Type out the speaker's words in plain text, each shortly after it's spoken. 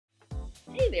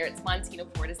Hey there, it's Montina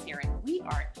Portis here, and we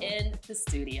are in the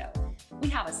studio. We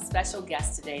have a special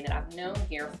guest today that I've known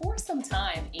here for some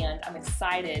time, and I'm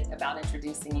excited about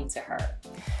introducing you to her.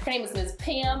 Her name is Ms.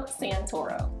 Pam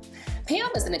Santoro. Pam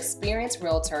is an experienced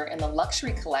realtor in the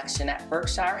luxury collection at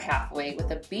Berkshire Hathaway with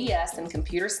a BS in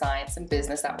computer science and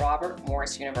business at Robert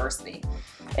Morris University.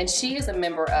 And she is a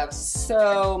member of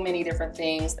so many different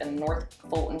things in North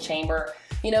Fulton Chamber.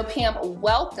 You know, Pam,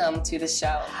 welcome to the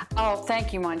show. Oh,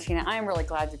 thank you, Montina. I'm really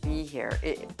glad to be here.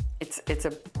 It's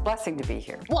a blessing to be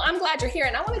here. Well, I'm glad you're here,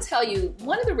 and I want to tell you,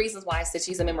 one of the reasons why I said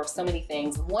she's a member of so many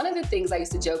things, one of the things I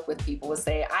used to joke with people was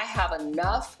say, I have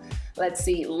enough,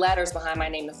 letters behind my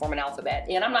name to form an alphabet.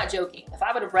 And I'm not joking. If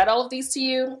I would have read all of these to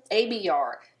you,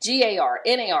 ABR, GAR,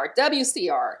 NAR,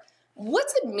 WCR,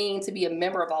 what's it mean to be a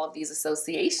member of all of these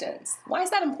associations? Why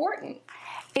is that important?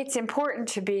 It's important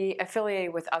to be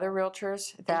affiliated with other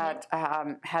realtors that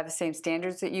have the same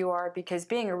standards that you are, because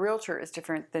being a realtor is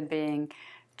different than being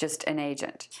just an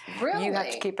agent. Really? You have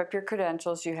to keep up your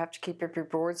credentials, you have to keep up your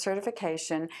board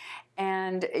certification,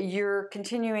 and your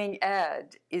continuing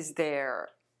ed is there.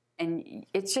 And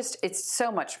it's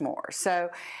so much more.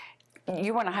 So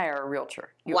you want to hire a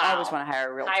realtor. You always want to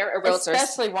hire a realtor. Hire a realtor.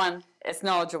 Especially one as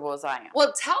knowledgeable as I am.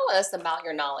 Well, tell us about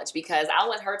your knowledge, because I'll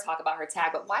let her talk about her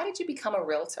tag, but why did you become a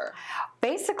realtor?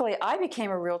 Basically, I became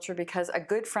a realtor because a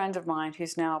good friend of mine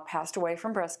who's now passed away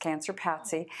from breast cancer,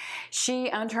 Patsy,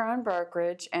 she owned her own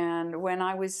brokerage, and when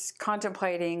I was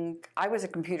contemplating, I was a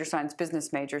computer science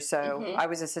business major, so I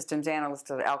was a systems analyst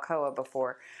at Alcoa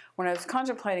before. When I was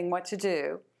contemplating what to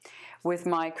do with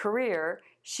my career,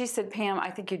 she said, Pam, I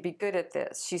think you'd be good at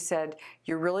this. She said,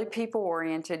 you're really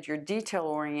people-oriented, you're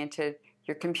detail-oriented,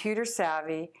 you're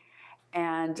computer-savvy,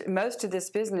 and most of this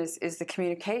business is the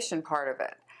communication part of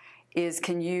it, is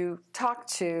can you talk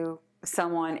to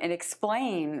someone and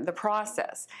explain the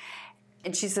process?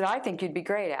 And she said, I think you'd be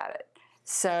great at it.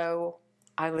 So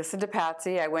I listened to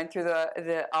Patsy. I went through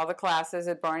all the classes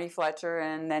at Barney Fletcher,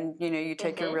 and then you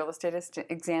take your real estate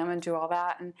exam and do all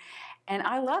that, and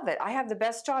I love it. I have the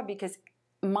best job because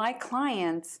my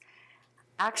clients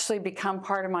actually become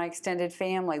part of my extended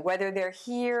family, whether they're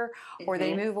here or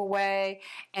they move away.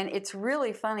 And it's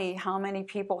really funny how many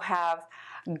people have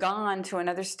gone to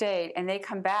another state and they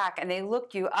come back and they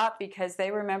look you up because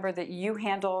they remember that you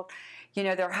handled,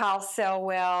 their house sell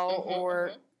well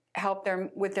or helped them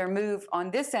with their move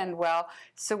on this end well.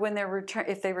 So when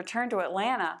if they return to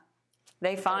Atlanta,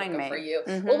 they find me. For you.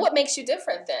 Well, what makes you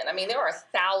different then? I mean, there are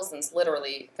thousands,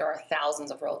 literally, there are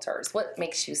thousands of realtors. What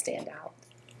makes you stand out?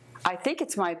 I think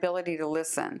it's my ability to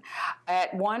listen.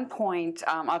 At one point,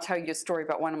 I'll tell you a story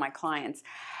about one of my clients.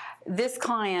 This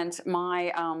client,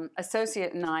 my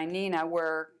associate and I, Nina,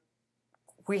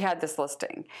 we had this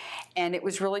listing, and it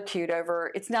was really cute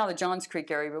it's now the Johns Creek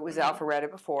area, but it was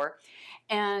Alpharetta before,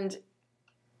 and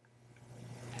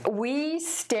we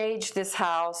staged this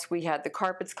house. We had the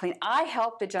carpets clean. I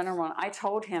helped the gentleman. I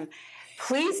told him,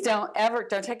 please don't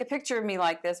take a picture of me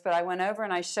like this, but I went over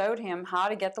and I showed him how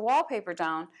to get the wallpaper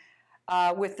down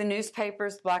with the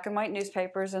newspapers, black and white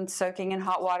newspapers, and soaking in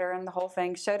hot water and the whole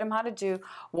thing. Showed him how to do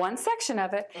one section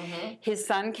of it. His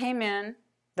son came in,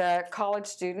 the college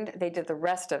student. They did the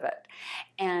rest of it.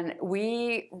 And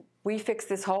we fixed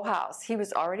this whole house. He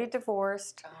was already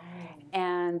divorced,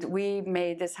 and we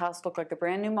made this house look like a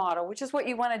brand new model, which is what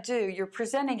you want to do. You're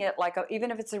presenting it like,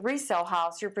 even if it's a resale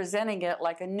house, you're presenting it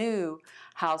like a new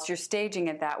house. You're staging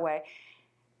it that way.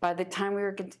 By the time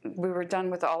we were done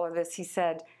with all of this, he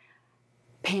said,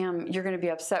 Pam, you're going to be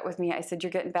upset with me. I said,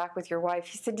 you're getting back with your wife.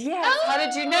 He said, yes. How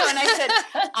did you know? And I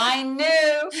said, I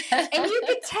knew. And you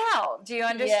could tell. Do you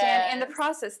understand? Yes. In the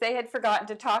process, they had forgotten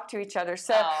to talk to each other.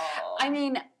 So, I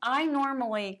mean, I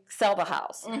normally sell the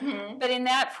house. But in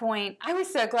that point, I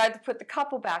was so glad to put the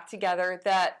couple back together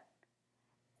that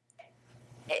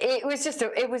it was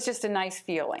just a nice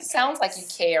feeling. Sounds like you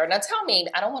care. Now tell me,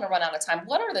 I don't want to run out of time,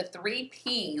 what are the 3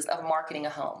 P's of marketing a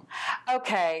home?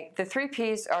 Okay, the 3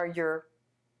 P's are your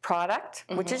product,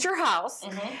 which is your house,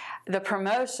 the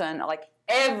promotion, like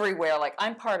everywhere. Like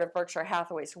I'm part of Berkshire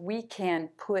Hathaway, so we can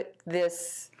put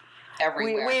this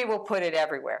everywhere. We will put it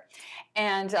everywhere,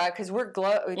 and because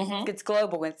it's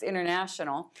global, it's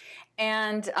international,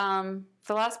 and the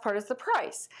last part is the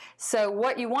price. So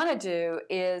what you want to do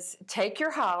is take your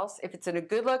house, if it's in a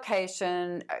good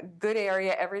location, a good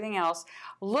area, everything else,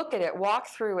 look at it, walk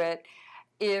through it.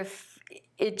 If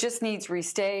it just needs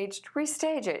restaged,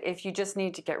 restage it. If you just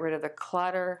need to get rid of the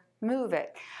clutter, move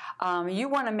it. You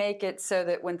want to make it so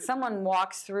that when someone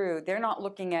walks through, they're not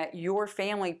looking at your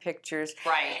family pictures.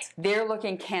 Right. They're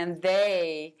looking, can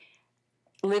they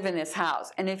live in this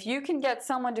house. And if you can get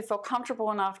someone to feel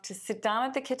comfortable enough to sit down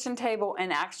at the kitchen table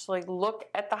and actually look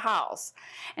at the house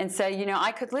and say, you know,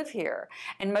 I could live here.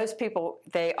 And most people,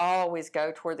 they always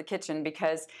go toward the kitchen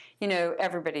because, you know,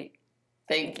 everybody,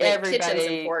 kitchen's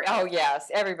important. oh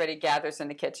yes, everybody gathers in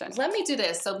the kitchen. Let me do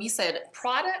this. So you said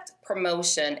product,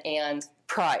 promotion, and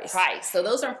price. So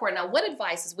those are important. Now, what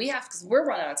advice is we have, because we're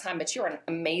running out of time, but you're an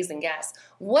amazing guest.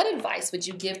 What advice would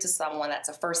you give to someone that's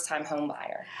a first-time home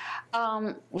buyer?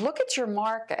 Look at your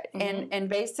market and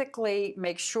basically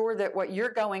make sure that what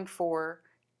you're going for,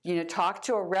 you know, talk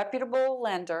to a reputable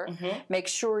lender, make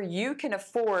sure you can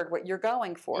afford what you're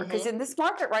going for. Because in this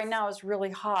market right now is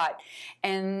really hot.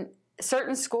 And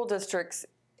certain school districts,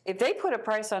 if they put a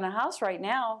price on a house right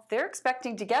now, they're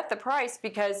expecting to get the price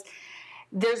because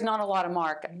there's not a lot of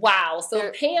market. Wow.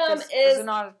 So Pam is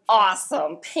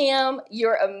awesome. Pam,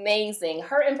 you're amazing.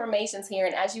 Her information's here.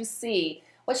 And as you see,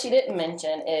 what she didn't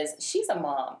mention is she's a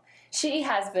mom. She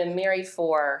has been married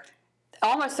for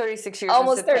almost 36 years.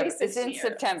 Almost 36 years. It's in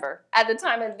September. At the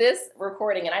time of this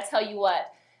recording. And I tell you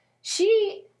what,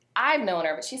 I've known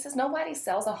her, but she says nobody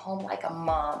sells a home like a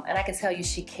mom. And I can tell you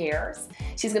she cares.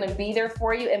 She's going to be there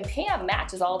for you. And Pam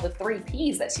matches all the 3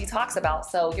 Ps that she talks about.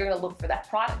 So you're going to look for that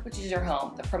product, which is your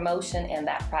home, the promotion, and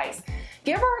that price.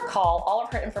 Give her a call. All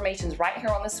of her information is right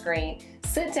here on the screen.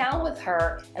 Sit down with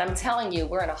her. And I'm telling you,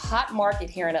 we're in a hot market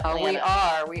here in Atlanta.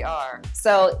 Oh, we are.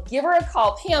 So give her a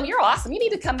call. Pam, you're awesome. You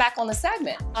need to come back on the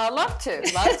segment. I'd love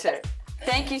to.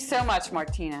 Thank you so much,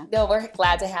 Martina. No, we're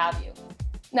glad to have you.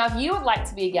 Now, if you would like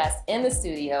to be a guest in the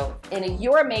studio and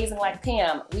you're amazing like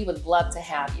Pam, we would love to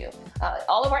have you.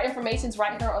 All of our information is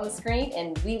right here on the screen,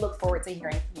 and we look forward to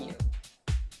hearing from you.